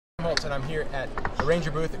Holtz, and I'm here at the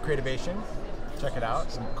Ranger booth at Creativation. Check it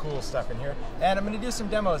out, some cool stuff in here. And I'm going to do some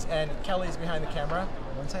demos, and Kelly's behind the camera.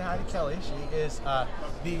 I want to say hi to Kelly. She is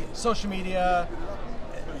the social media,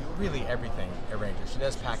 really everything at Ranger. She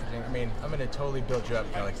does packaging. I mean, I'm going to totally build you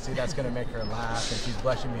up, Kelly. See, that's going to make her laugh, and she's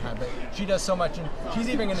blushing behind. But she does so much, and she's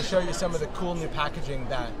even going to show you some of the cool new packaging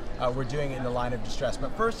that we're doing in the line of Distress.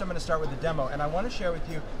 But first, I'm going to start with the demo, and I want to share with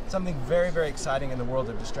you something very, very exciting in the world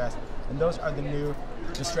of Distress, and those are the new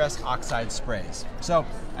Distress Oxide sprays. So,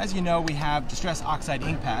 as you know, we have Distress Oxide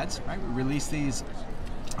ink pads, right? We released these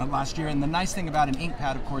last year, and the nice thing about an ink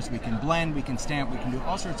pad, of course, we can blend, we can stamp, we can do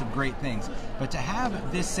all sorts of great things. But to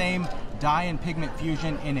have this same dye and pigment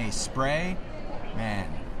fusion in a spray,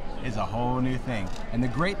 man, is a whole new thing. And the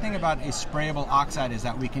great thing about a sprayable oxide is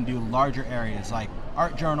that we can do larger areas like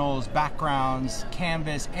art journals, backgrounds,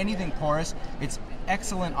 canvas, anything porous. It's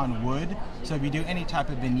excellent on wood, so if you do any type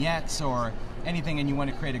of vignettes or anything and you want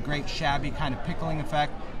to create a great shabby kind of pickling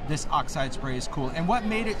effect, this oxide spray is cool. And what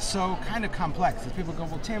made it so kind of complex is people go,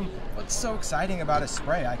 well, Tim, what's so exciting about a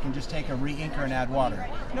spray? I can just take a re-inker and add water.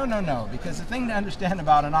 No, because the thing to understand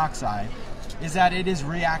about an oxide is that it is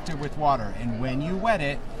reactive with water, and when you wet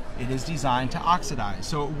it, it is designed to oxidize.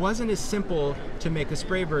 So it wasn't as simple to make a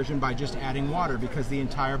spray version by just adding water, because the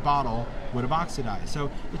entire bottle would have oxidized.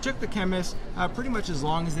 So it took the chemists pretty much as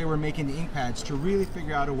long as they were making the ink pads to really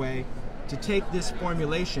figure out a way to take this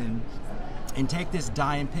formulation and take this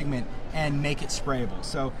dye and pigment and make it sprayable.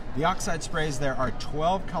 So the oxide sprays, there are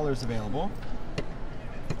 12 colors available.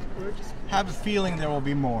 Have a feeling there will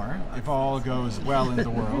be more if all goes well in the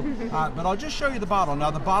world. But I'll just show you the bottle.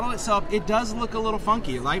 Now the bottle itself, it does look a little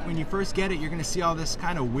funky. Like when you first get it, you're going to see all this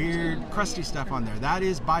kind of weird crusty stuff on there. That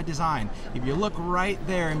is by design. If you look right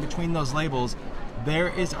there in between those labels, there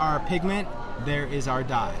is our pigment, there is our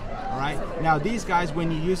dye. All right. Now these guys,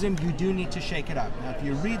 when you use them, you do need to shake it up. Now if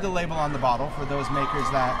you read the label on the bottle, for those makers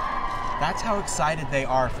that's how excited they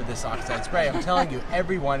are for this oxide spray. I'm telling you,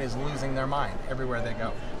 everyone is losing their mind everywhere they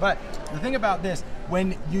go. But the thing about this,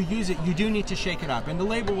 when you use it, you do need to shake it up. And the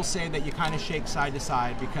label will say that you kind of shake side to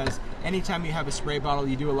side, because anytime you have a spray bottle,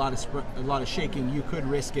 you do a lot of shaking, you could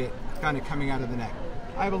risk it kind of coming out of the neck.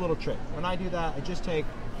 I have a little trick. When I do that, I just take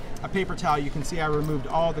a paper towel. You can see I removed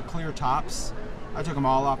all the clear tops. I took them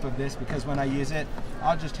all off of this, because when I use it,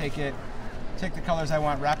 I'll just take the colors I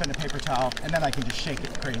want, wrap it in a paper towel, and then I can just shake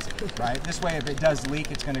it crazy, right? This way, if it does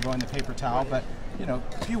leak, it's going to go in the paper towel. But, you know,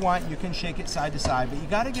 if you want, you can shake it side to side, but you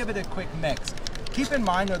got to give it a quick mix. Keep in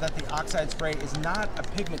mind, though, that the oxide spray is not a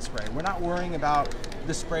pigment spray. We're not worrying about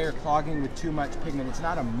the sprayer clogging with too much pigment. It's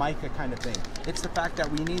not a mica kind of thing. It's the fact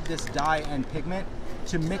that we need this dye and pigment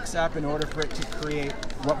to mix up in order for it to create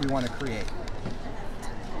what we want to create.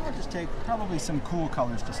 I'll just take probably some cool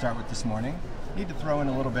colors to start with this morning. Need to throw in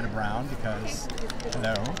a little bit of brown because,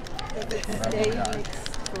 hello.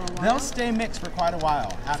 They'll stay mixed for quite a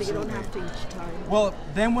while, absolutely. So you don't have to each time? Well,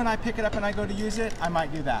 then when I pick it up and I go to use it, I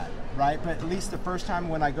might do that, right? But at least the first time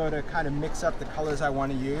when I go to kind of mix up the colors I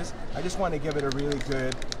want to use, I just want to give it a really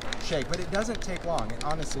good shake. But it doesn't take long, it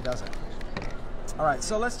honestly doesn't. All right,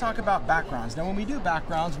 so let's talk about backgrounds. Now when we do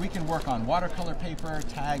backgrounds, we can work on watercolor paper,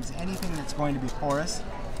 tags, anything that's going to be porous.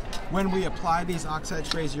 When we apply these oxide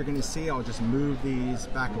sprays, you're going to see, I'll just move these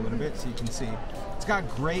back a little bit so you can see. It's got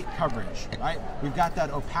great coverage, right? We've got that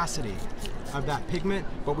opacity of that pigment,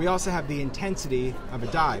 but we also have the intensity of a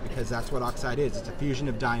dye, because that's what oxide is. It's a fusion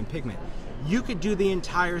of dye and pigment. You could do the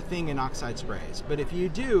entire thing in oxide sprays, but if you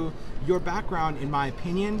do, your background, in my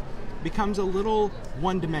opinion, becomes a little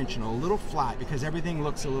one-dimensional, a little flat, because everything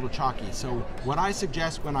looks a little chalky. So what I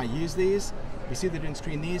suggest when I use these, you see the difference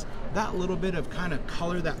between these, that little bit of kind of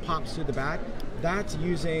color that pops through the back, that's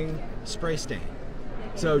using spray stain.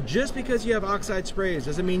 So just because you have oxide sprays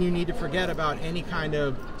doesn't mean you need to forget about any kind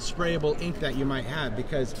of sprayable ink that you might have,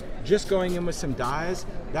 because just going in with some dyes,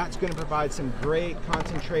 that's going to provide some great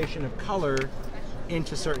concentration of color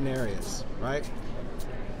into certain areas, right?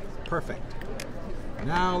 Perfect.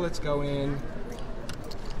 Now let's go in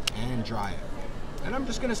and dry it. And I'm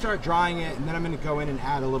just going to start drying it, and then I'm going to go in and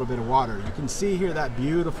add a little bit of water. You can see here that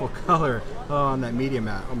beautiful color on that media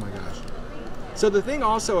mat. Oh my gosh. So the thing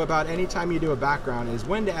also about any time you do a background is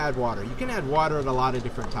when to add water. You can add water at a lot of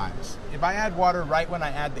different times. If I add water right when I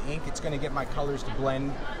add the ink, it's going to get my colors to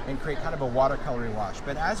blend and create kind of a watercolory wash.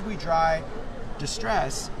 But as we dry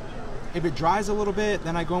Distress, if it dries a little bit,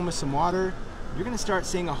 then I go in with some water, you're going to start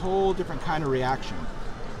seeing a whole different kind of reaction.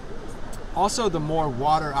 Also, the more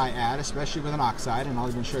water I add, especially with an oxide, and I'll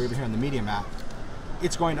even show you over here on the media mat,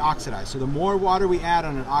 it's going to oxidize. So the more water we add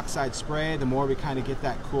on an oxide spray, the more we kind of get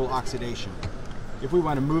that cool oxidation. If we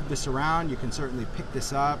want to move this around, you can certainly pick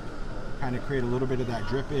this up kind of create a little bit of that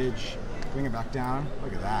drippage, bring it back down.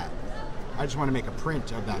 Look at that. I just want to make a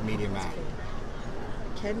print of that media mat.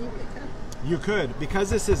 Can you pick up? You could. Because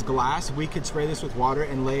this is glass, we could spray this with water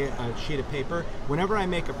and lay a sheet of paper. Whenever I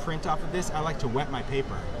make a print off of this, I like to wet my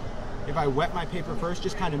paper. If I wet my paper first,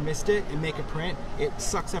 just kind of mist it and make a print, it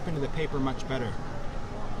sucks up into the paper much better.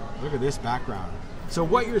 Look at this background. So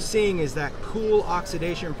what you're seeing is that cool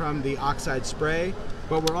oxidation from the oxide spray,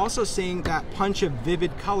 but we're also seeing that punch of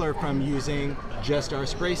vivid color from using just our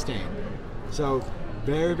spray stain. So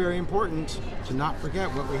very, very important to not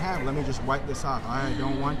forget what we have. Let me just wipe this off. I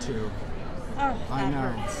don't want to. Oh, I know.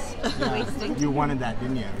 hurts. Yeah. You wanted that,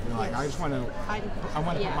 didn't you? You're like, I just want to. I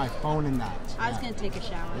want to put my phone in that. I was gonna take a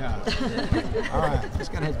shower. Yeah. All right.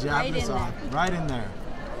 Just gonna dab this off. Right in there.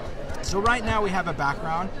 So right now we have a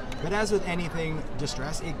background, but as with anything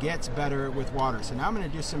distress, it gets better with water. So now I'm going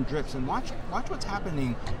to do some drips and watch what's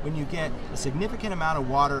happening when you get a significant amount of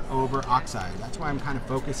water over oxide. That's why I'm kind of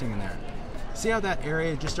focusing in there. See how that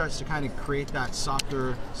area just starts to kind of create that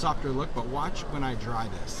softer look, but watch when I dry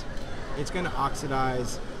this. It's going to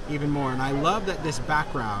oxidize even more. And I love that this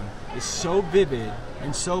background is so vivid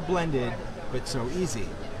and so blended, but so easy.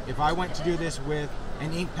 If I went to do this with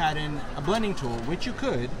an ink pad and a blending tool, which you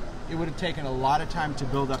could, it would have taken a lot of time to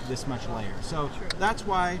build up this much layer. So that's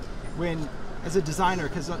why when, as a designer,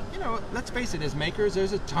 because you know, let's face it, as makers,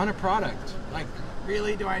 there's a ton of product. Like,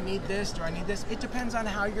 really, do I need this? Do I need this? It depends on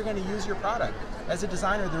how you're going to use your product. As a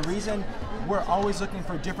designer, the reason we're always looking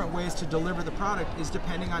for different ways to deliver the product is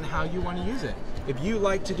depending on how you want to use it. If you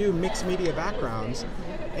like to do mixed media backgrounds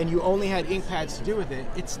and you only had ink pads to do with it,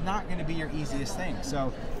 it's not going to be your easiest thing.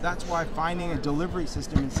 So that's why finding a delivery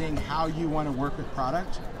system and seeing how you want to work with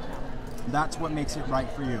product, that's what makes it right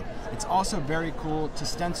for you. It's also very cool to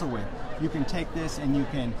stencil with. You can take this and you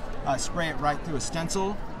can spray it right through a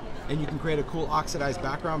stencil, and you can create a cool oxidized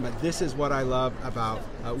background, but this is what I love about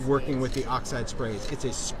working with the oxide sprays. It's a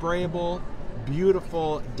sprayable,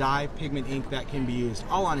 beautiful dye pigment ink that can be used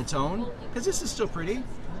all on its own, because this is still pretty,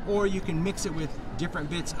 or you can mix it with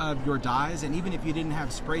different bits of your dyes, and even if you didn't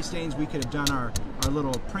have spray stains, we could have done our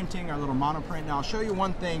little printing, our little monoprint. Now I'll show you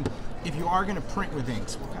one thing. If you are going to print with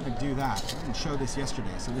inks, we'll kind of do that. I didn't show this yesterday,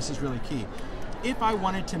 so this is really key. If I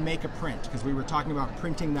wanted to make a print, because we were talking about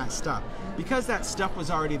printing that stuff, because that stuff was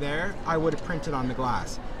already there, I would have printed on the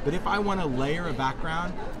glass. But if I want to layer a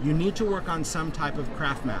background, you need to work on some type of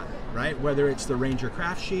craft mat, right? Whether it's the Ranger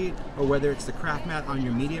craft sheet or whether it's the craft mat on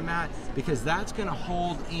your media mat, because that's going to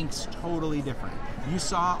hold inks totally different. You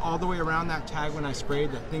saw all the way around that tag when I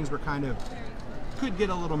sprayed that things were could get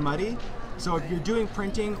a little muddy. So if you're doing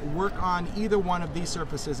printing, work on either one of these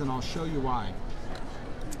surfaces, and I'll show you why.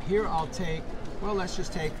 Here I'll take, well, let's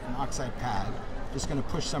just take an oxide pad. Just going to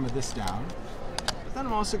push some of this down. But then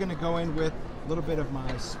I'm also going to go in with a little bit of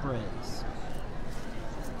my sprays.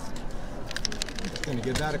 Just going to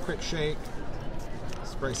give that a quick shake.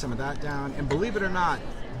 Spray some of that down. And believe it or not,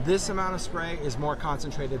 this amount of spray is more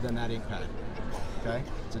concentrated than that ink pad. Okay?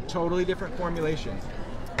 It's a totally different formulation.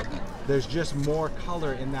 There's just more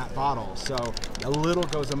color in that bottle, so a little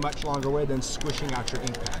goes a much longer way than squishing out your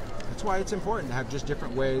ink pad. That's why it's important to have just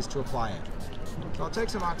different ways to apply it. So I'll take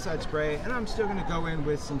some oxide spray, and I'm still going to go in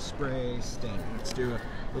with some spray stain. Let's do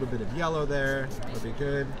a little bit of yellow there. That'll be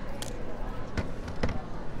good.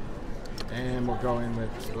 And we'll go in with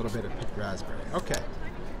a little bit of picked raspberry. Okay.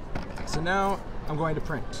 So now I'm going to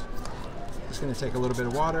print. Just going to take a little bit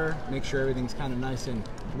of water, make sure everything's kind of nice and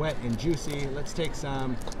wet and juicy. Let's take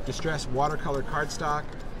some distressed watercolor cardstock,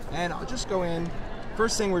 and I'll just go in.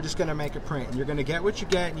 First thing, we're just going to make a print. And you're going to get what you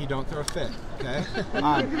get, and you don't throw a fit, okay?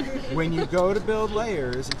 When you go to build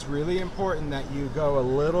layers, it's really important that you go a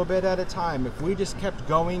little bit at a time. If we just kept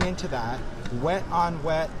going into that, wet on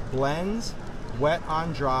wet blends, wet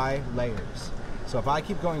on dry layers. So if I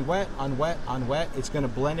keep going wet on wet on wet, it's going to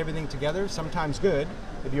blend everything together. Sometimes good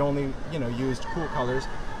if you only used cool colors,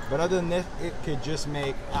 but other than this, it could just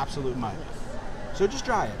make absolute mud. So just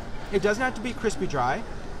dry it. It doesn't have to be crispy dry.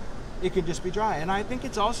 It could just be dry. And I think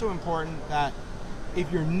it's also important that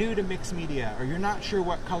if you're new to mixed media or you're not sure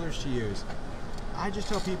what colors to use, I just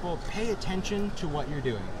tell people, pay attention to what you're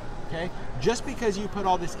doing. Okay? Just because you put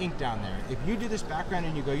all this ink down there, if you do this background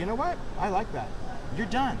and you go, you know what, I like that, you're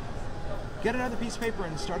done. Get another piece of paper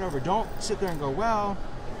and start over. Don't sit there and go, well,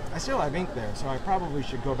 I still have ink there, so I probably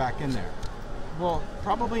should go back in there. Well,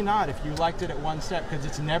 probably not if you liked it at one step, because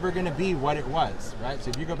it's never going to be what it was, right? So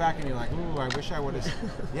if you go back and you're like, ooh, I wish I would have,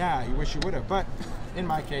 yeah, you wish you would have. But in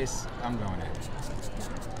my case, I'm going in,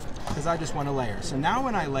 because I just want to layer. So now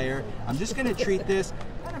when I layer, I'm just going to treat this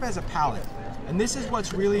kind of as a palette. And this is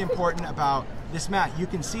what's really important about this mat. You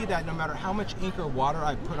can see that no matter how much ink or water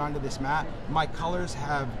I put onto this mat, my colors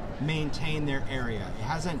have maintained their area. It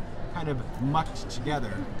hasn't kind of mucked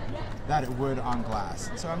together that it would on glass.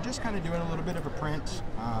 So I'm just kind of doing a little bit of a print.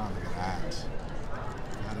 Look at that.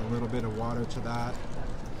 Add a little bit of water to that.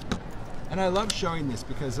 And I love showing this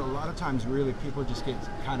because a lot of times really people just get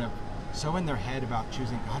kind of so in their head about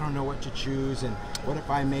choosing, I don't know what to choose and what if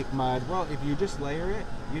I make mud? Well, if you just layer it,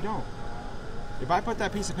 you don't. If I put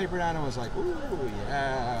that piece of paper down and was like, ooh,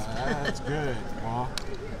 yeah, that's good. Well,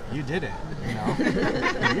 you did it, you know?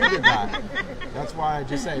 You did that. That's why I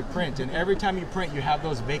just say print. And every time you print, you have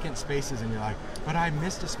those vacant spaces and you're like, but I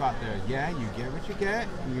missed a spot there. Yeah, you get what you get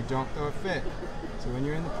and you don't throw a fit. So when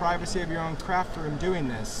you're in the privacy of your own craft room doing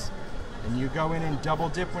this, and you go in and double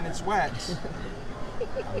dip when it's wet,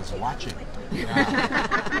 I was watching.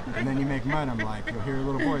 Yeah. And then you make mud, I'm like, you'll hear a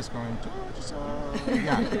little voice going,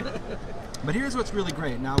 yeah. But here's what's really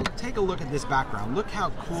great. Now take a look at this background. Look how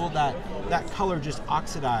cool that color just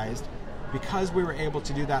oxidized because we were able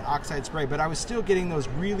to do that oxide spray, but I was still getting those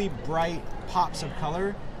really bright pops of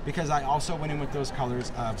color because I also went in with those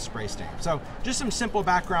colors of spray stamp. So just some simple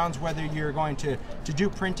backgrounds, whether you're going to do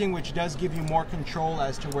printing, which does give you more control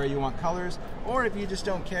as to where you want colors, or if you just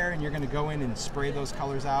don't care and you're gonna go in and spray those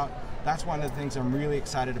colors out. That's one of the things I'm really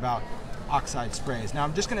excited about oxide sprays. Now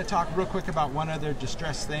I'm just gonna talk real quick about one other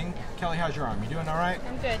distress thing. Kelly, how's your arm? You doing all right?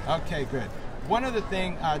 I'm good. Okay, good. One other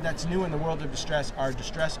thing that's new in the world of distress are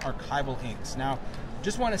distress archival inks. Now,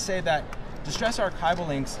 just wanna say that distress archival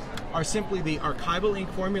inks are simply the archival ink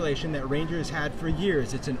formulation that Ranger has had for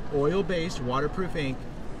years. It's an oil-based waterproof ink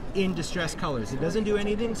in distress colors. It doesn't do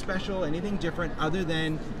anything special, anything different, other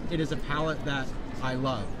than it is a palette that I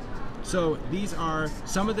love. So these are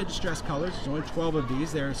some of the distress colors. There's only 12 of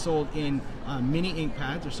these. They're sold in mini ink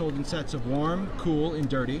pads. They're sold in sets of warm, cool, and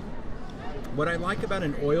dirty. What I like about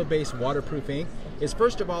an oil-based waterproof ink is,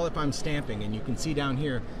 first of all, if I'm stamping, and you can see down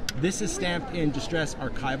here, this is stamped in distress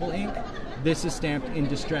archival ink. This is stamped in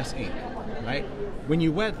distress ink, right? When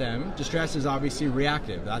you wet them, distress is obviously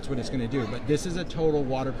reactive. That's what it's going to do. But this is a total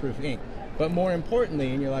waterproof ink. But more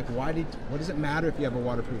importantly, and you're like, what does it matter if you have a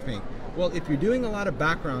waterproof ink? Well, if you're doing a lot of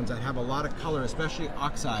backgrounds that have a lot of color, especially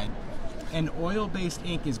oxide, an oil-based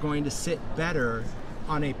ink is going to sit better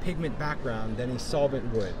on a pigment background than a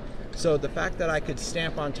solvent would. So the fact that I could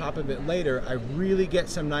stamp on top of it later, I really get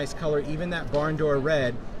some nice color. Even that barn door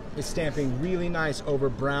red is stamping really nice over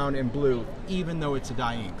brown and blue, even though it's a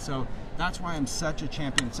dye ink. So that's why I'm such a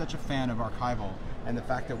champion, such a fan of archival, and the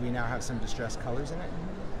fact that we now have some distress colors in it.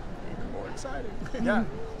 Even more exciting. Yeah.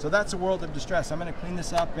 So that's the world of distress. I'm going to clean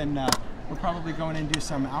this up, and we're probably going in and do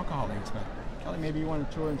some alcohol inks. But Kelly, maybe you want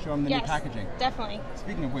to tour and show them the new packaging. Definitely.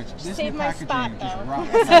 Speaking of which, this Save new my packaging spot, just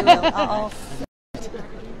rocks.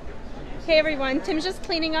 Hey everyone, Tim's just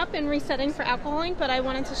cleaning up and resetting for alcohol ink, but I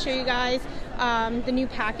wanted to show you guys the new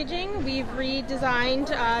packaging. We've redesigned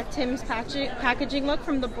Tim's packaging look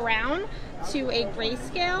from the brown to a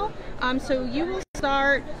grayscale. So you will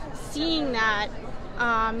start seeing that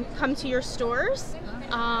come to your stores.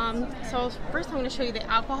 So first I'm going to show you the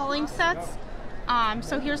alcohol ink sets.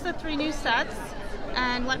 So here's the 3 new sets,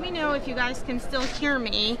 and let me know if you guys can still hear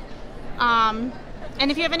me. And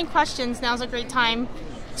if you have any questions, now's a great time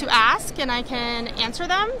to ask and I can answer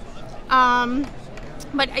them.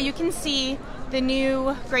 But you can see the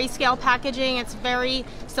new grayscale packaging. It's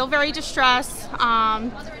still very distressed,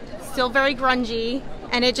 still very grungy,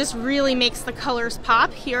 and it just really makes the colors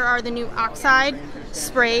pop. Here are the new oxide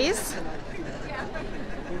sprays.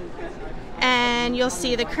 And you'll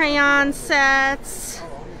see the crayon sets.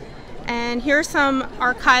 And here's some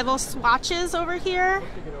archival swatches over here.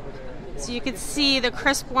 So you can see the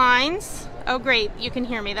crisp lines. Oh great, you can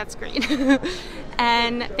hear me, that's great.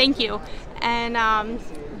 And thank you. And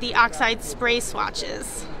the oxide spray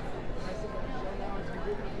swatches.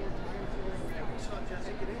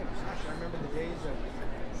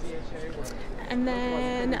 And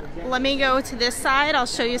then let me go to this side. I'll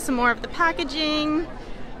show you some more of the packaging.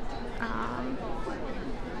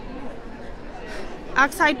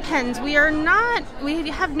 Oxide pens. We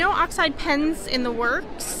have no oxide pens in the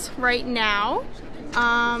works right now.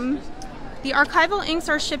 The archival inks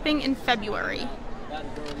are shipping in February.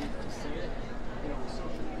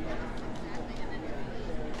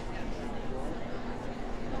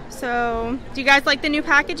 So, do you guys like the new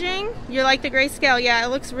packaging? You like the grayscale? Yeah, it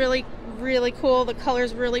looks really, really cool. The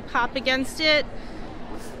colors really pop against it.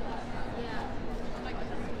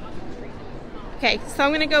 Okay, so I'm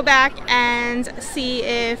going to go back and see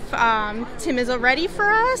if Tim is all ready for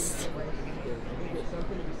us.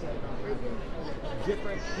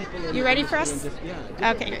 different people in You the ready for industry us?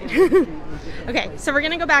 yeah. Okay, great. Okay, so we're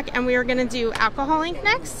gonna go back and we are gonna do alcohol ink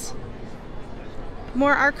next.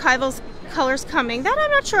 More archival colors coming. That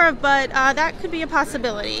I'm not sure of, but that could be a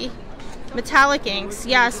possibility. Metallic inks.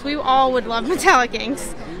 Yes, we all would love metallic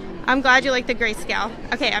inks. I'm glad you like the grayscale.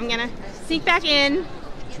 Okay, I'm gonna sneak back in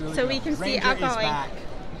so we can see alcohol ink. Back.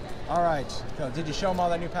 All right, so did you show them all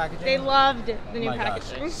that new packaging? They loved the new My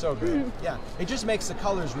packaging. Gosh, so good. Yeah, it just makes the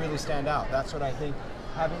colors really stand out. That's what I think.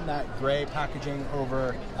 Having that gray packaging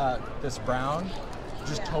over this brown,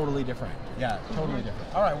 just totally different. Yeah, totally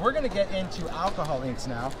different. All right, we're gonna get into alcohol inks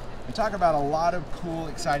now and talk about a lot of cool,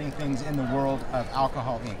 exciting things in the world of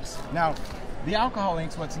alcohol inks. Now, the alcohol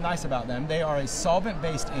inks, what's nice about them, they are a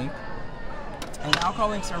solvent-based ink, and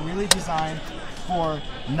alcohol inks are really designed for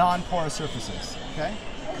non-porous surfaces, okay?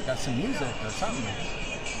 Got some music or something.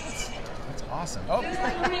 That's awesome. Oh,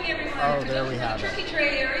 oh, there we have it. Turkey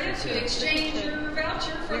trade area to exchange your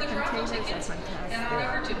voucher for the travel tickets.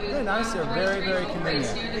 Very nice. They're very, very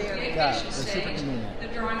convenient. Yeah, they're super convenient. The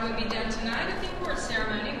drawing will be done tonight at the award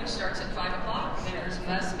ceremony, which starts at 5 o'clock. Winners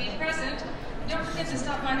must be present. Don't forget to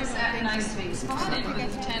stop by this nice big spot in booth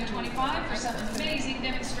 1025 for some amazing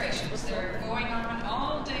demonstrations. They're going on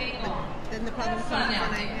all day long. Then the problem comes when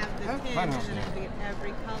I have the pins and I get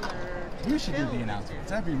every color. You should do the announcements.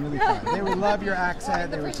 That'd be really fun. They would love your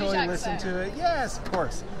accent. They would totally listen to it. Yes, of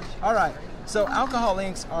course. All right. So alcohol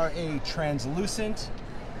inks are a translucent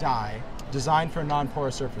dye designed for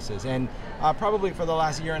non-porous surfaces, and probably for the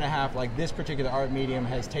last year and a half, like this particular art medium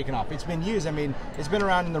has taken off. It's been used. I mean, it's been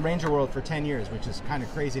around in the Ranger world for 10 years, which is kind of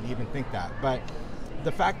crazy to even think that. But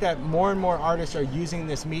the fact that more and more artists are using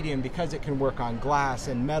this medium because it can work on glass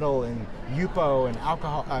and metal and UPO and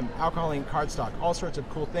alcohol ink cardstock, all sorts of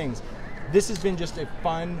cool things. This has been just a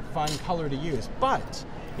fun color to use. But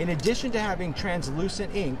in addition to having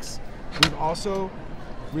translucent inks, we've also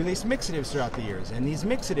released mixatives throughout the years. And these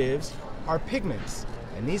mixatives are pigments.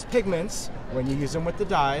 And these pigments, when you use them with the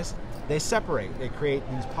dyes, they separate. They create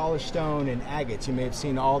these polished stone and agates. You may have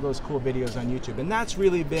seen all those cool videos on YouTube. And that's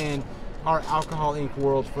really been our alcohol ink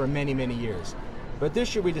world for many, many years. But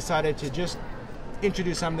this year we decided to just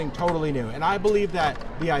introduce something totally new. And I believe that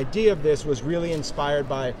the idea of this was really inspired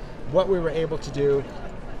by what we were able to do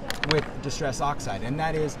with Distress Oxide, and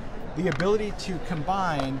that is the ability to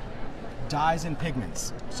combine dyes and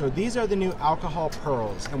pigments. So these are the new alcohol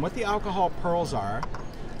pearls, and what the alcohol pearls are,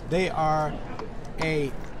 they are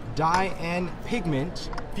a dye and pigment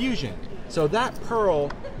fusion. So that pearl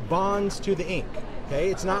bonds to the ink. Okay,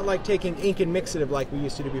 it's not like taking ink and mixative like we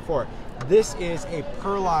used to do before. This is a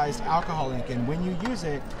pearlized alcohol ink, and when you use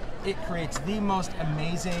it, it creates the most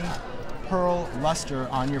amazing pearl luster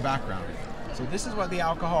on your background. So this is what the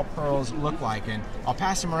alcohol pearls look like, and I'll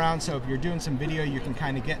pass them around so if you're doing some video you can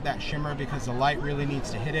kind of get that shimmer because the light really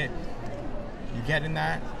needs to hit it. You getting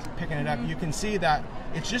that? Picking it up. You can see that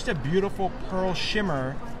it's just a beautiful pearl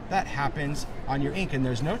shimmer that happens on your ink, and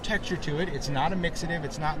there's no texture to it. It's not a mixative,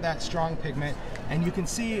 it's not that strong pigment, and you can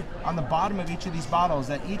see on the bottom of each of these bottles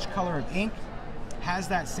that each color of ink has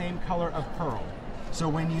that same color of pearl. So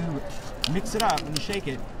when you mix it up and you shake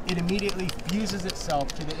it, it immediately fuses itself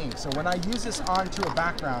to the ink. So when I use this onto a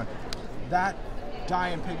background, that dye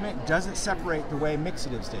and pigment doesn't separate the way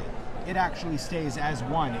mixatives did. It actually stays as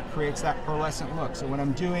one. It creates that pearlescent look. So when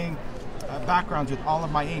I'm doing backgrounds with all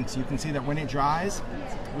of my inks, you can see that when it dries,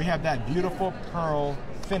 we have that beautiful pearl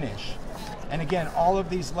finish. And again, all of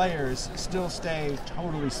these layers still stay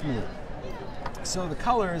totally smooth. So the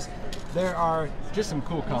colors, there are just some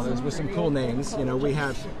cool colors with some cool names. You know, we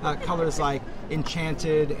have colors like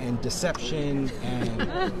Enchanted and Deception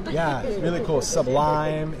and yeah, really cool,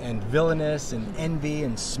 Sublime and Villainous and Envy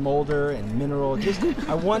and Smolder and Mineral. Just,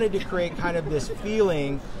 I wanted to create kind of this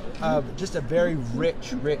feeling of just a very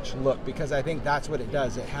rich look, because I think that's what it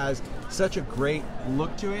does. It has such a great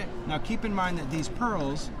look to it. Now keep in mind that these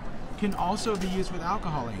pearls can also be used with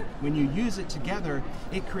alcohol ink. When you use it together,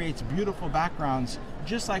 it creates beautiful backgrounds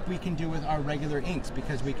just like we can do with our regular inks,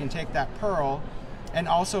 because we can take that pearl and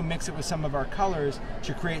also mix it with some of our colors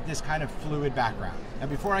to create this kind of fluid background. Now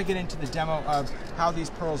before I get into the demo of how these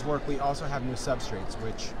pearls work, we also have new substrates,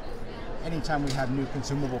 which anytime we have new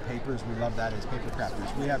consumable papers, we love that as paper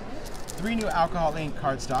crafters. We have 3 new alcohol ink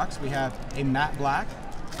cardstocks. We have a matte black,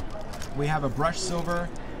 we have a brushed silver,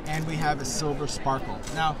 and we have a silver sparkle.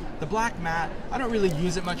 Now, the black matte, I don't really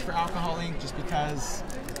use it much for alcohol ink just because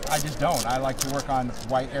I just don't. I like to work on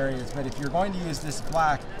white areas, but if you're going to use this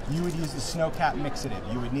black, you would use the Snowcap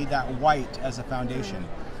Mixative. You would need that white as a foundation.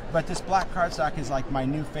 But this black cardstock is like my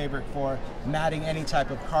new favorite for matting any type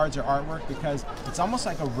of cards or artwork, because it's almost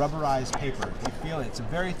like a rubberized paper. You feel it. It's a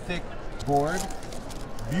very thick board,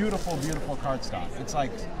 beautiful, beautiful cardstock. It's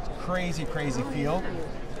like crazy, crazy feel.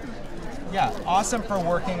 Yeah, awesome for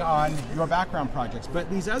working on your background projects. But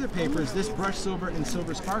these other papers, this brush silver and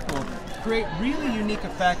silver sparkle, create really unique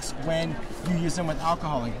effects when you use them with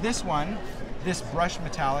alcohol ink. This one, this brush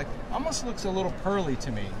metallic, almost looks a little pearly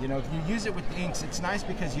to me. You know, if you use it with inks, it's nice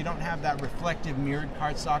because you don't have that reflective mirrored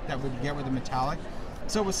cardstock that would get with a metallic.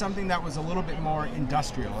 So it was something that was a little bit more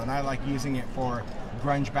industrial, and I like using it for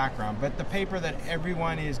grunge background. But the paper that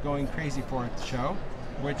everyone is going crazy for at the show,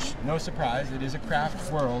 which, no surprise, it is a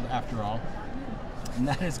craft world after all, and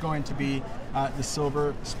that is going to be the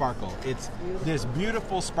silver sparkle. It's this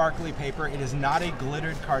beautiful sparkly paper. It is not a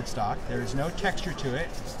glittered cardstock. There is no texture to it.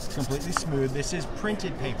 It's completely smooth. This is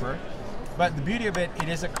printed paper, but the beauty of it, it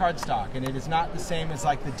is a cardstock, and it is not the same as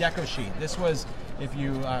like the deco sheet. This was, if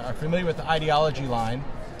you are familiar with the Ideology line,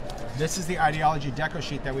 this is the Ideology deco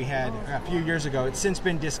sheet that we had a few years ago. It's since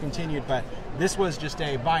been discontinued, but this was just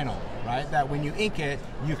a vinyl, right? That when you ink it,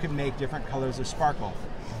 you can make different colors of sparkle.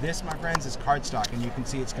 This, my friends, is cardstock, and you can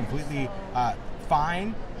see it's completely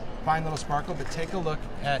fine little sparkle, but take a look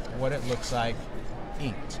at what it looks like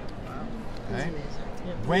inked. Okay?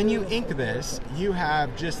 When you ink this, you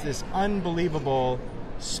have just this unbelievable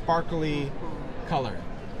sparkly color.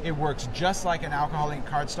 It works just like an alcohol ink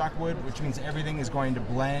cardstock would, which means everything is going to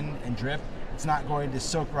blend and drip. It's not going to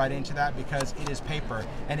soak right into that because it is paper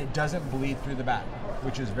and it doesn't bleed through the back,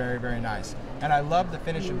 which is very, very nice. And I love the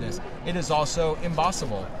finish of this. It is also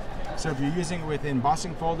embossable. So if you're using it with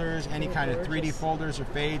embossing folders, any kind of 3D folders or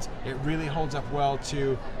fades, it really holds up well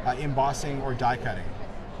to embossing or die cutting.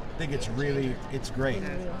 I think it's great.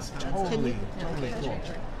 It's totally cool.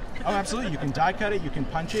 Oh, absolutely. You can die cut it, you can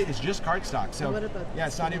punch it. It's just cardstock. So yeah,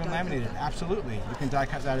 it's not even laminated. Absolutely. You can die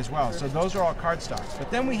cut that as well. So those are all cardstocks.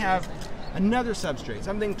 But then we have another substrate,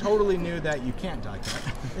 something totally new that you can't die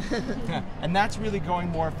cut. And that's really going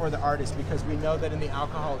more for the artist, because we know that in the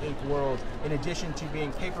alcohol ink world, in addition to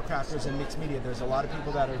being paper crafters and mixed media, there's a lot of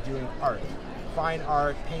people that are doing art, fine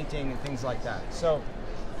art, painting, and things like that. So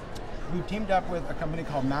we've teamed up with a company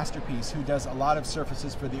called Masterpiece who does a lot of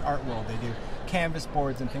surfaces for the art world. They do canvas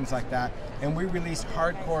boards and things like that. And we release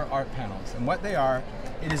hardcore art panels. And what they are,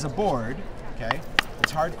 it is a board, okay?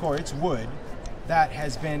 It's hardcore, it's wood, that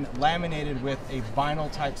has been laminated with a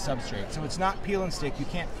vinyl type substrate. So it's not peel and stick, you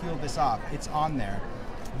can't peel this off, it's on there.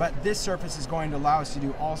 But this surface is going to allow us to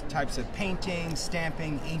do all types of painting,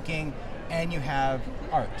 stamping, inking, and you have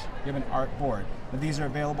art. You have an art board. Now, these are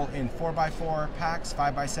available in 4x4 packs,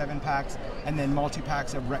 5x7 packs, and then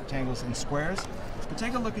multi-packs of rectangles and squares. But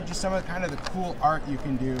take a look at just some of the cool art you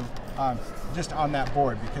can do just on that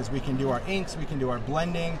board, because we can do our inks, we can do our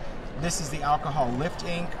blending. This is the alcohol lift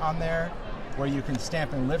ink on there, where you can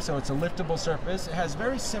stamp and lift, so it's a liftable surface. It has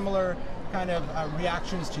very similar kind of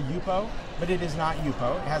reactions to Yupo, but it is not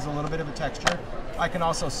Yupo. It has a little bit of a texture. I can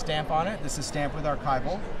also stamp on it. This is stamped with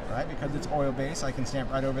archival, right? Because it's oil-based, I can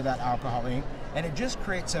stamp right over that alcohol ink, and it just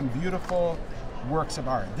creates some beautiful works of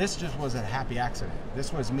art. This just was a happy accident.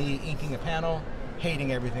 This was me inking a panel,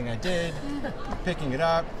 hating everything I did, picking it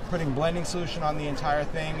up, putting blending solution on the entire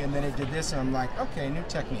thing, and then it did this, and I'm like, okay, new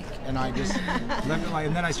technique. And I just left it like,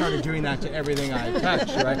 and then I started doing that to everything I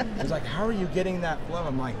touched, right? It was like, how are you getting that flow?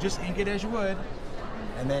 I'm like, just ink it as you would,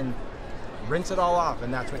 and then rinse it all off,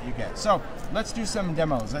 and that's what you get. So let's do some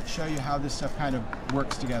demos. Let's show you how this stuff kind of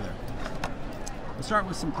works together. We'll start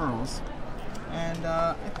with some pearls, and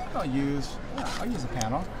I think I'll use a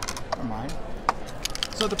panel, never mind.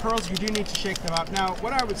 So the pearls, you do need to shake them up. Now,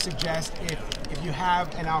 what I would suggest, if you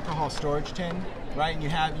have an alcohol storage tin, right, and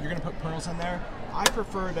you're going to put pearls in there, I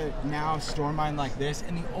prefer to now store mine like this,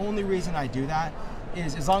 and the only reason I do that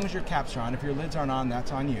is as long as your caps are on. If your lids aren't on,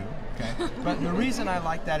 that's on you, okay? But the reason I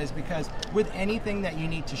like that is because with anything that you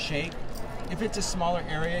need to shake, if it's a smaller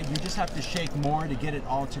area, you just have to shake more to get it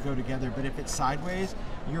all to go together. But if it's sideways,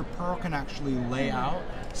 your pearl can actually lay out.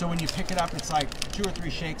 So when you pick it up, it's like 2 or 3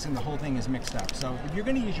 shakes and the whole thing is mixed up. So if you're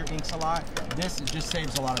gonna use your inks a lot, this just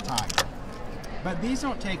saves a lot of time. But these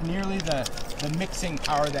don't take nearly the mixing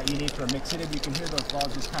power that you need for a mixative. You can hear those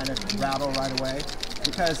balls just kind of rattle right away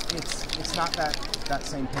because it's not that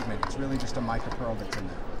same pigment. It's really just a mica pearl that's in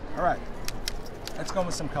there. All right, let's go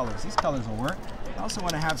with some colors. These colors will work. I also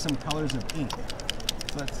want to have some colors of ink.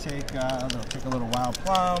 So let's take a little wild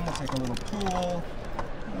plum. We'll take a little pool.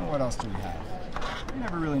 What else do we have? You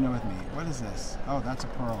never really know with me. What is this? Oh, that's a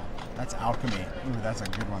pearl. That's alchemy. Ooh, that's a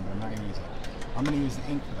good one, but I'm not going to use it. I'm going to use the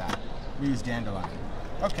ink for that. We use dandelion.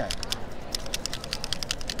 Okay.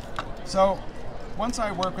 So once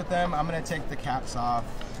I work with them, I'm going to take the caps off.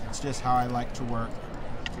 It's just how I like to work,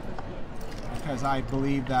 because I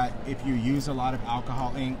believe that if you use a lot of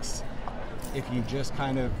alcohol inks, if you just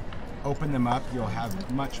kind of open them up, you'll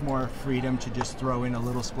have much more freedom to just throw in a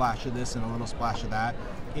little splash of this and a little splash of that.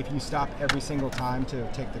 If you stop every single time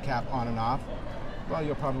to take the cap on and off, well,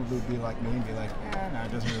 you'll probably be like me and be like, no,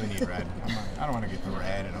 it doesn't really need red. I don't want to get the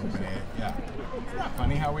red and open it. Yeah. Isn't that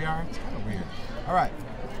funny how we are? It's kind of weird. All right.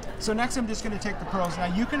 So next I'm just going to take the pearls. Now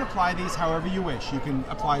you can apply these however you wish. You can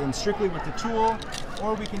apply them strictly with the tool,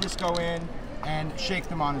 or we can just go in and shake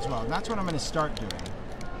them on as well. And that's what I'm going to start doing.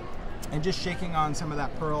 And just shaking on some of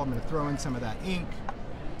that pearl, I'm going to throw in some of that ink,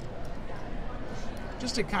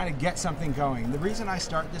 just to kind of get something going. The reason I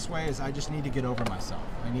start this way is I just need to get over myself.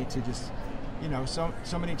 I need to just, you know, so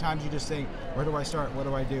many times you just think, where do I start? What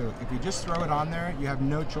do I do? If you just throw it on there, you have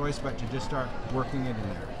no choice but to just start working it in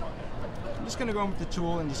there. I'm just going to go in with the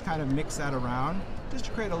tool and just kind of mix that around, just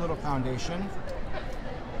to create a little foundation.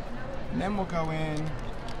 And then we'll go in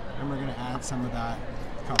and we're going to add some of that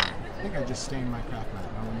color. I think I just stained my craft mat.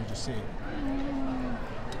 Now let me just see.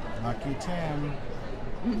 Lucky Tim.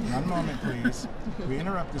 1 moment, please. We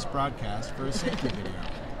interrupt this broadcast for a safety video.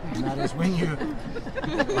 And that is when you,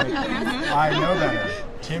 like, I know better.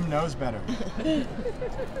 Tim knows better.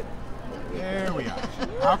 There we are.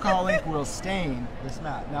 Alcohol ink will stain this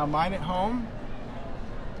mat. Now mine at home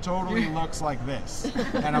totally looks like this.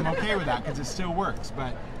 And I'm okay with that because it still works,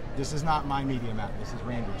 but this is not my media mat. This is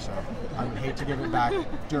Randy's, so I would hate to give it back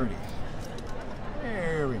dirty.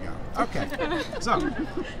 There we go. Okay. So,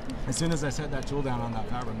 as soon as I set that tool down on that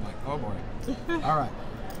fabric, I'm like, oh boy. All right.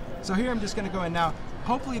 So here I'm just going to go in now.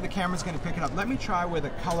 Hopefully the camera's going to pick it up. Let me try with a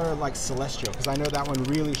color like Celestial, because I know that one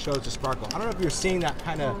really shows the sparkle. I don't know if you're seeing that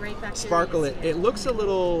kind of sparkle. It looks a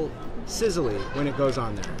little sizzly when it goes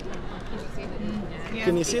on there.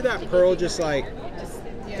 Can you see that pearl just like,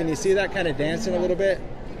 can you see that kind of dancing a little bit?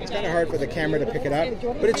 It's kind of hard for the camera to pick it up,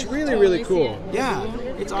 but it's really, really cool. Yeah,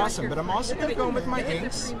 it's awesome. But I'm also going to go in with my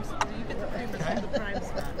inks. Okay.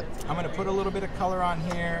 I'm going to put a little bit of color on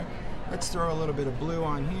here. Let's throw a little bit of blue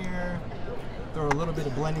on here. Throw a little bit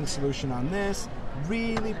of blending solution on this.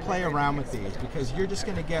 Really play around with these because you're just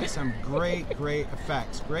going to get some great, great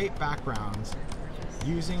effects, great backgrounds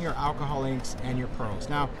using your alcohol inks and your pearls.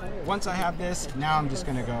 Now, once I have this, now I'm just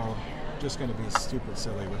going to be stupid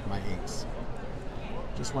silly with my inks.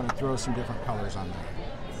 Just want to throw some different colors on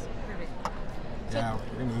there. Yeah,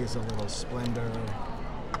 we're going to use a little Splendor,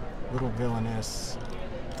 little Villainous.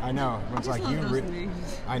 I know, everyone's like,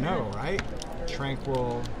 I know, right?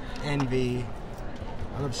 Tranquil, Envy.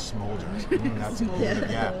 I love Smolder. That's cool.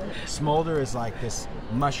 Yeah. Smolder is like this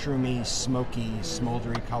mushroomy, smoky,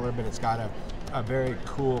 smoldery color, but it's got a very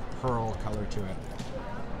cool pearl color to it.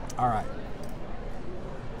 All right.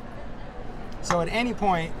 So at any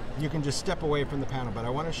point, you can just step away from the panel, but I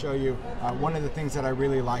want to show you one of the things that I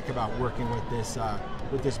really like about working with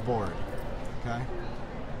this board. Okay.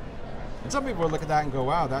 And some people would look at that and go,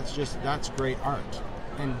 wow, that's great art.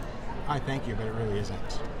 And I thank you, but it really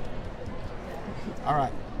isn't. All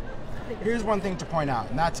right. Here's one thing to point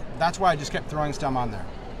out, and that's why I just kept throwing stuff on there.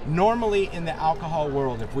 Normally in the alcohol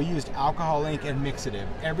world, if we used alcohol ink and mixative,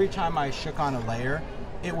 every time I shook on a layer,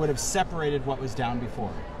 it would have separated what was down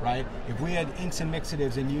before, right? If we had inks and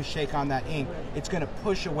mixatives and you shake on that ink, it's going to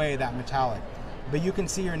push away that metallic. But you can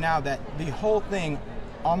see here now that the whole thing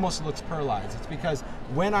almost looks pearlized. It's because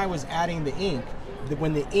when I was adding the ink,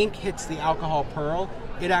 when the ink hits the alcohol pearl,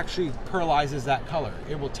 it actually pearlizes that color.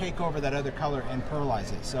 It will take over that other color and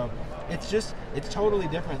pearlize it. So it's totally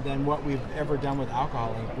different than what we've ever done with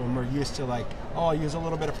alcohol ink when we're used to like, oh, I'll use a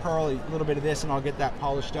little bit of pearl, a little bit of this, and I'll get that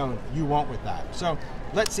polished stone. You won't with that. So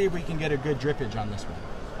let's see if we can get a good drippage on this one.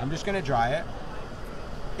 I'm just gonna dry it.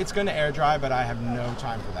 It's gonna air dry, but I have no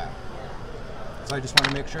time for that. So I just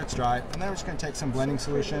wanna make sure it's dry. And then I'm just gonna take some blending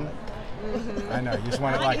solution. I know, you just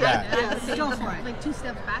want it like that. Yeah, still fry. Like 2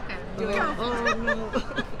 steps back at it. Oh no.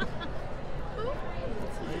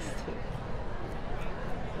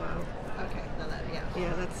 Wow. Okay, no, that, yeah.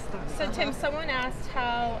 Yeah, that's So Tim, someone asked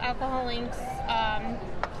how alcohol inks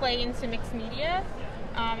play into mixed media,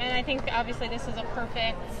 and I think obviously this is a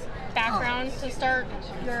perfect background to start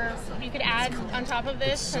you could add on top of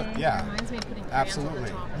this. Yeah,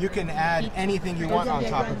 absolutely. You can add anything you want on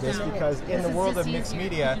top of this because in the world of mixed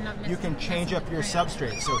media, you can change up your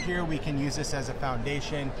substrate. So here we can use this as a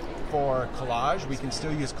foundation for collage. We can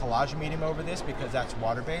still use collage medium over this because that's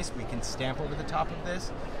water-based. We can stamp over the top of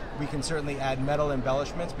this. We can certainly add metal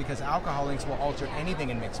embellishments because alcohol inks will alter anything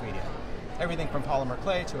in mixed media. Everything from polymer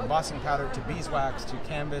clay to embossing powder to beeswax to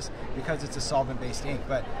canvas because it's a solvent-based ink.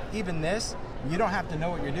 But even this, you don't have to know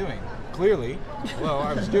what you're doing. Clearly, well,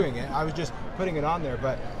 I was doing it. I was just putting it on there.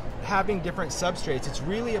 But having different substrates, it's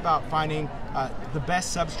really about finding the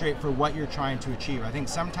best substrate for what you're trying to achieve. I think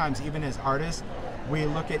sometimes even as artists, we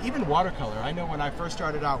look at even watercolor. I know when I first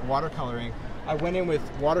started out watercoloring, I went in with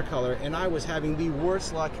watercolor and I was having the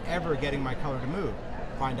worst luck ever getting my color to move.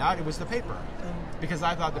 Find out it was the paper, because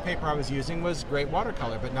I thought the paper I was using was great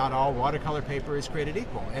watercolor, but not all watercolor paper is created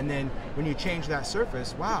equal. And then when you change that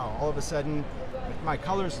surface, wow, all of a sudden my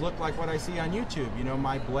colors look like what I see on YouTube. You know,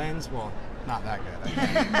 my blends, well, not that good.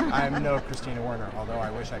 I'm no Christina Werner, although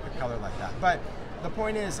I wish I could color like that. But the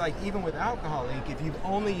point is, like, even with alcohol ink, if you've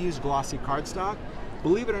only used glossy cardstock,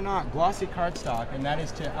 believe it or not, glossy cardstock, and that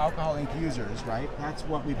is to alcohol ink users, right? That's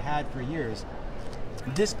what we've had for years.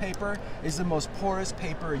 This paper is the most porous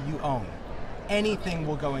paper you own. Anything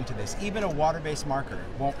will go into this. Even a water-based marker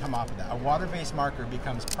won't come off of that. A water-based marker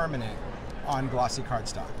becomes permanent on glossy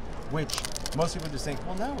cardstock, which most people just think,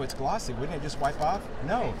 well, no, it's glossy. Wouldn't it just wipe off?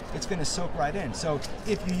 No, it's going to soak right in. So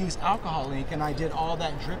if you use alcohol ink, and I did all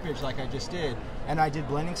that drippage like I just did, and I did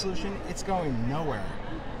blending solution, it's going nowhere,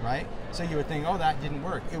 right? So you would think, oh, that didn't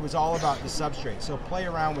work. It was all about the substrate. So play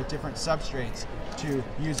around with different substrates to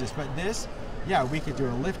use this. But this, yeah, we could do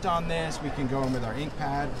a lift on this. We can go in with our ink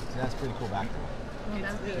pad. So that's pretty cool back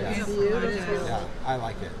there. Yeah, I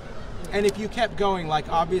like it. And if you kept going, like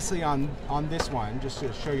obviously on this one, just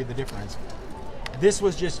to show you the difference, this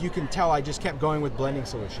was just, you can tell I just kept going with blending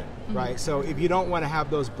solution, right? So if you don't want to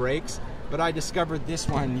have those breaks, but I discovered this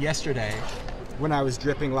one yesterday when I was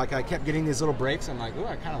dripping, like I kept getting these little breaks. I'm like, oh,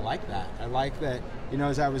 I kind of like that. I like that, you know,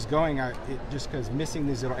 as I was going, just because missing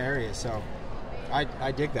these little areas. So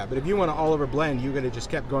I dig that. But if you want to all over blend, you could have just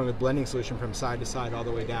kept going with blending solution from side to side all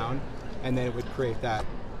the way down, and then it would create that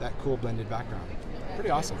cool blended background. Pretty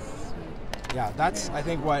awesome. Yeah, that's, I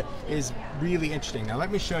think, what is really interesting. Now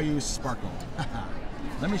let me show you sparkle.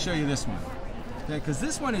 Let me show you this one. Okay, because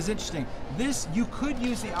this one is interesting. This, you could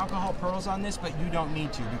use the alcohol pearls on this, but you don't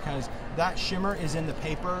need to, because that shimmer is in the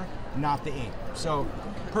paper, not the ink. So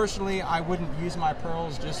personally, I wouldn't use my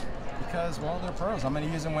pearls just because, well, they're pearls. I'm going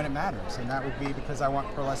to use them when it matters, and that would be because I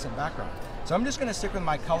want pearlescent background. So I'm just going to stick with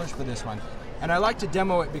my colors for this one. And I like to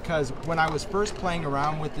demo it because when I was first playing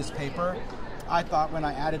around with this paper, I thought when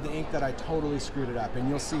I added the ink that I totally screwed it up, and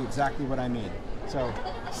you'll see exactly what I mean. So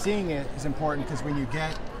seeing it is important, because when you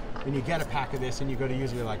get a pack of this and you go to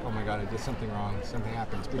use it, you're like, oh my God, I did something wrong, something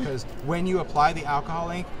happens. Because when you apply the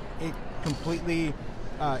alcohol ink, it completely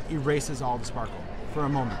erases all the sparkle for a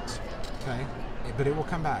moment, okay? But it will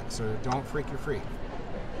come back, so don't freak your freak.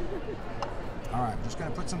 All right, I'm just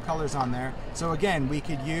gonna put some colors on there. So again, we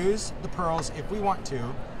could use the pearls if we want to,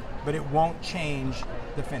 but it won't change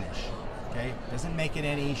the finish, okay? Doesn't make it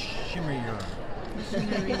any shimmerier.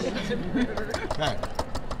 Okay,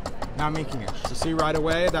 now I'm inking it. So see right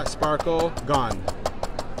away, that sparkle, gone,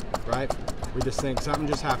 right? We just think something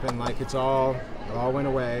just happened, like it all went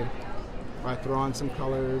away. If I throw on some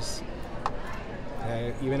colors,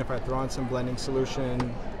 okay, even if I throw on some blending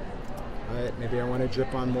solution, right, maybe I want to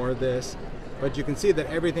drip on more of this, but you can see that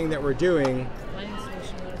everything that we're doing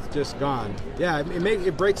is just gone. Yeah,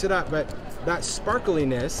 it breaks it up, but that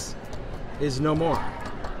sparkliness is no more.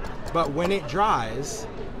 But when it dries,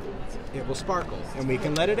 it will sparkle, and we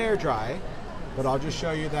can let it air dry, but I'll just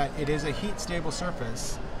show you that it is a heat stable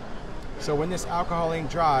surface. So when this alcohol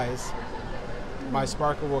ink dries, my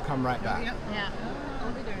sparkle will come right back. Yep. Yeah.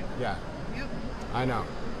 Yeah. Yep. I know.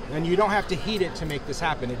 And you don't have to heat it to make this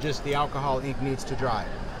happen. It just, the alcohol ink needs to dry.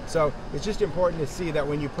 So it's just important to see that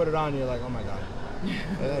when you put it on, you're like, oh my God,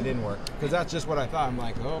 that didn't work. Because that's just what I thought. I'm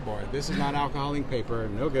like, oh boy, this is not alcohol ink paper,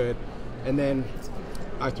 no good. And then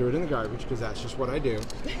I threw it in the garbage, because that's just what I do.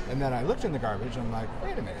 And then I looked in the garbage, and I'm like,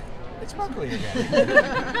 wait a minute, it's sparkly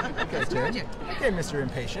again. Okay, Tim. Okay, Mr.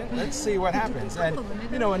 Impatient, let's see what happens. And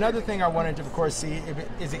you know, another thing I wanted to, of course, see,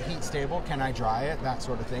 is it heat stable? Can I dry it? That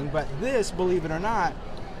sort of thing. But this, believe it or not,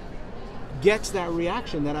 gets that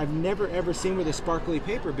reaction that I've never ever seen with a sparkly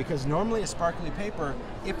paper, because normally a sparkly paper,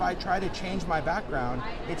 if I try to change my background,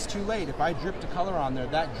 it's too late. If I dripped a color on there,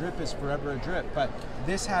 that drip is forever a drip. But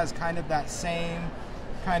this has kind of that same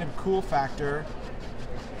kind of cool factor.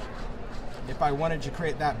 If I wanted to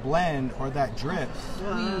create that blend or that drip.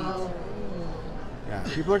 Wow. Yeah,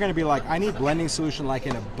 people are going to be like, I need blending solution like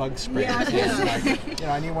in a bug spray. Yeah, like, you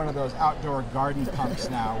know, I need one of those outdoor garden pumps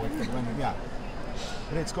now with the blender. Yeah.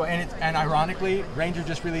 But it's cool, and ironically, Ranger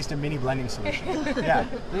just released a mini blending solution. Yeah,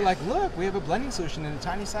 they're like, look, we have a blending solution in a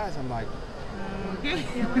tiny size. I'm like, yeah,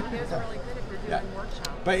 one of those are really good if you're Yeah.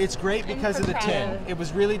 But it's great because of the tin. It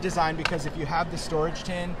was really designed because if you have the storage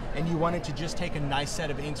tin and you wanted to just take a nice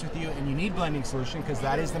set of inks with you and you need blending solution because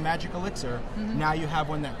that is the magic elixir, now you have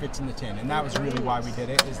one that fits in the tin. And that was really why we did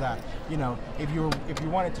it, is that, you know, if you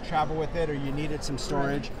wanted to travel with it or you needed some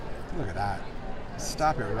storage, look at that.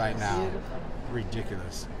 Stop it right now.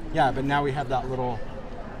 Ridiculous. Yeah, but now we have that little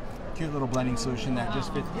cute little blending solution that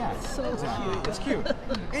just fits. Yeah, exactly. It's cute.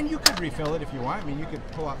 And you could refill it if you want. I mean, you could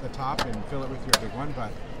pull out the top and fill it with your big one, but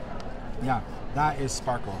yeah, that is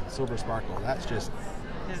sparkle, silver sparkle.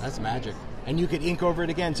 That's magic. And you could ink over it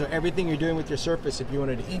again. So everything you're doing with your surface, if you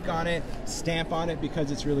wanted to ink on it, stamp on it because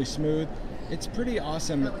it's really smooth, it's pretty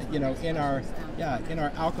awesome. You know, in our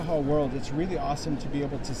alcohol world, it's really awesome to be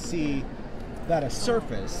able to see that a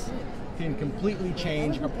surface can completely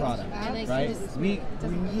change a product, right?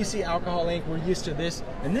 When you see alcohol ink, we're used to this,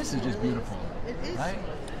 and this is just beautiful, right?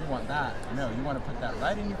 You want that. No, you want to put that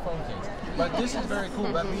right in your phone case. But this is very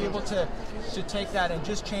cool. But be able to take that and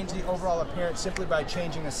just change the overall appearance simply by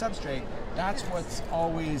changing a substrate. That's what's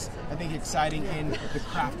always, I think, exciting in the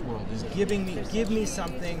craft world, is give me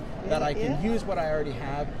something that I can use what I already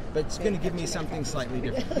have, but it's going to give me something slightly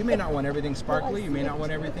different. You may not want everything sparkly, you may not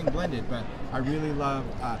want everything blended, but I really love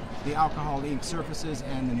the alcohol ink surfaces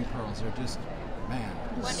and the new pearls. They're just, man,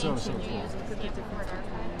 so cool.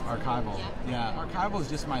 Archival. Yeah, archival is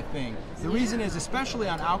just my thing. The reason is, especially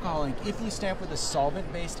on alcohol ink, if you stamp with a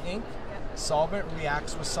solvent-based ink, solvent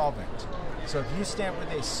reacts with solvent. So if you stamp with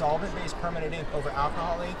a solvent-based permanent ink over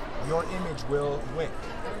alcohol ink, your image will wick.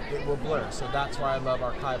 It will blur. So that's why I love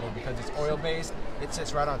archival, because it's oil-based. It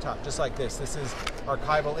sits right on top, just like this. This is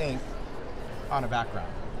archival ink on a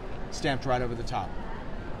background, stamped right over the top.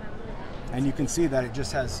 And you can see that it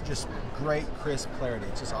just has just great, crisp clarity.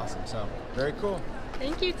 It's just awesome. So very cool.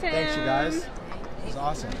 Thank you, Tim. Thanks, you guys. It was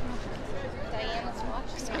awesome.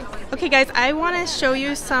 Okay, guys, I want to show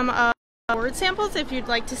you some board samples if you'd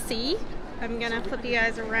like to see. I'm going to flip you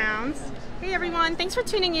guys around. Hey, everyone. Thanks for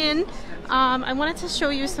tuning in. I wanted to show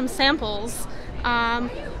you some samples.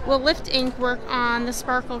 Will Lift Ink work on the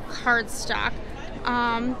Sparkle cardstock?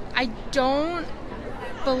 I don't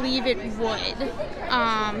believe it would,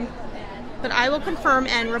 but I will confirm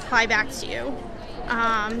and reply back to you.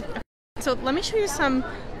 So let me show you some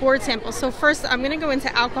board samples. So first, I'm going to go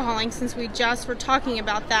into alcohol ink since we just were talking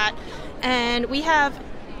about that. And we have,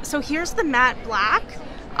 so here's the matte black.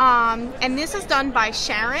 And this is done by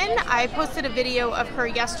Sharon. I posted a video of her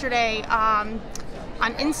yesterday on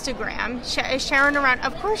Instagram. Is Sharon around?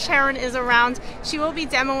 Of course Sharon is around. She will be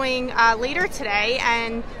demoing later today,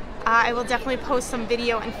 and I will definitely post some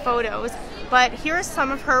video and photos. But here's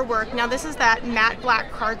some of her work. Now this is that matte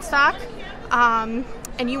black cardstock.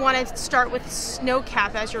 And you want to start with snow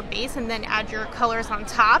cap as your base and then add your colors on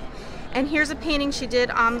top. And here's a painting she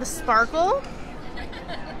did on the sparkle.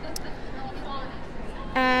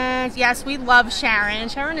 And yes, we love Sharon.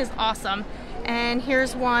 Sharon is awesome. And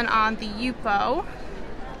here's one on the Yupo.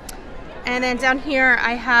 And then down here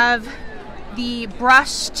I have the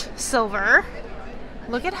brushed silver.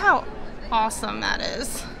 Look at how awesome that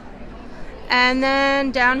is. And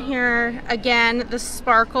then down here again, the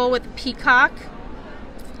sparkle with the peacock.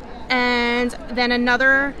 And then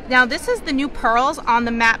another, now this is the new pearls on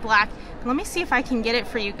the matte black. Let me see if I can get it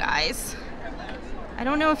for you guys. I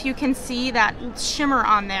don't know if you can see that shimmer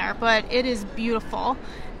on there, but it is beautiful.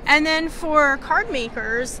 And then for card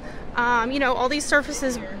makers, you know, all these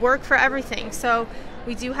surfaces work for everything. So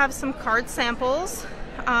we do have some card samples.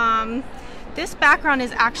 This background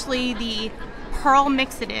is actually the pearl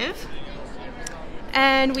mixative.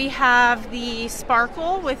 And we have the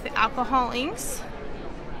sparkle with alcohol inks.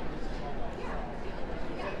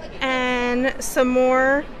 And some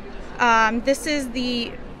more, this is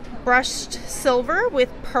the brushed silver with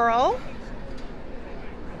pearl.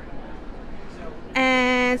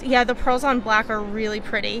 And yeah, the pearls on black are really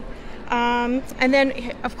pretty. And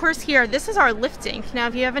then of course here, this is our lift ink. Now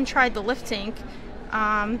if you haven't tried the lift ink,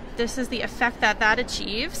 this is the effect that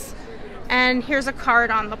achieves. And here's a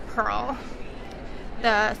card on the pearl,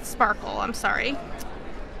 the sparkle, I'm sorry.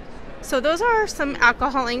 So those are some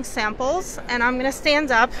alcohol ink samples, and I'm gonna stand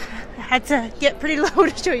up. I had to get pretty low to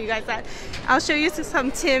show you guys that. I'll show you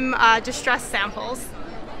some Tim distress samples.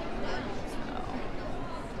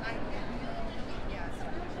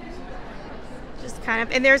 Just kind of,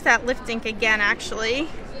 and there's that lift ink again, actually.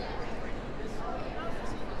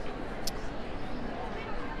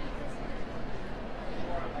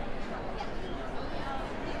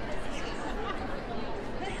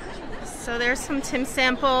 So there's some Tim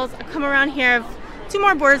samples. I'll come around here. I have 2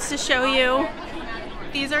 more boards to show you.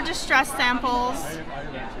 These are distress samples.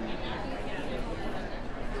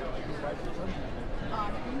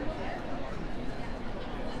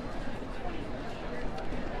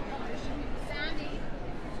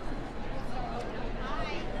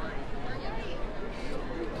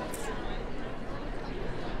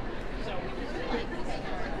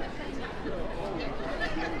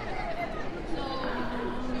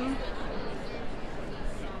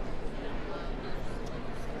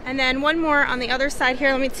 And then one more on the other side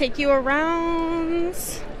here. Let me take you around.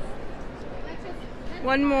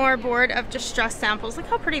 One more board of distress samples. Look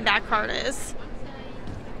how pretty that card is.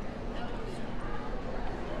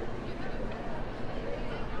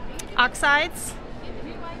 Oxides.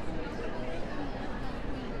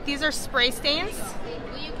 These are spray stains.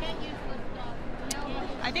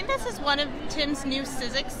 I think this is one of Tim's new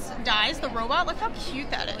Sizzix dies, the robot. Look how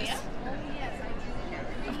cute that is.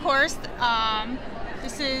 Of course,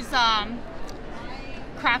 this is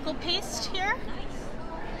crackle paste here.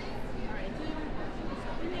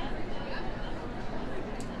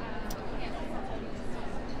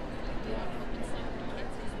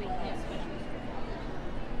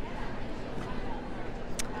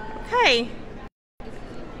 Okay.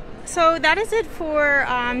 So that is it for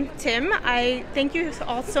Tim. I thank you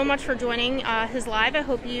all so much for joining his live. I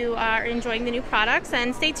hope you are enjoying the new products,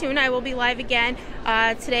 and stay tuned. I will be live again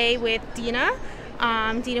today with Dina,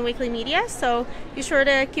 Dina Wakely Media. So be sure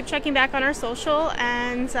to keep checking back on our social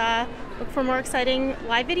and look for more exciting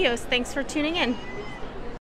live videos. Thanks for tuning in.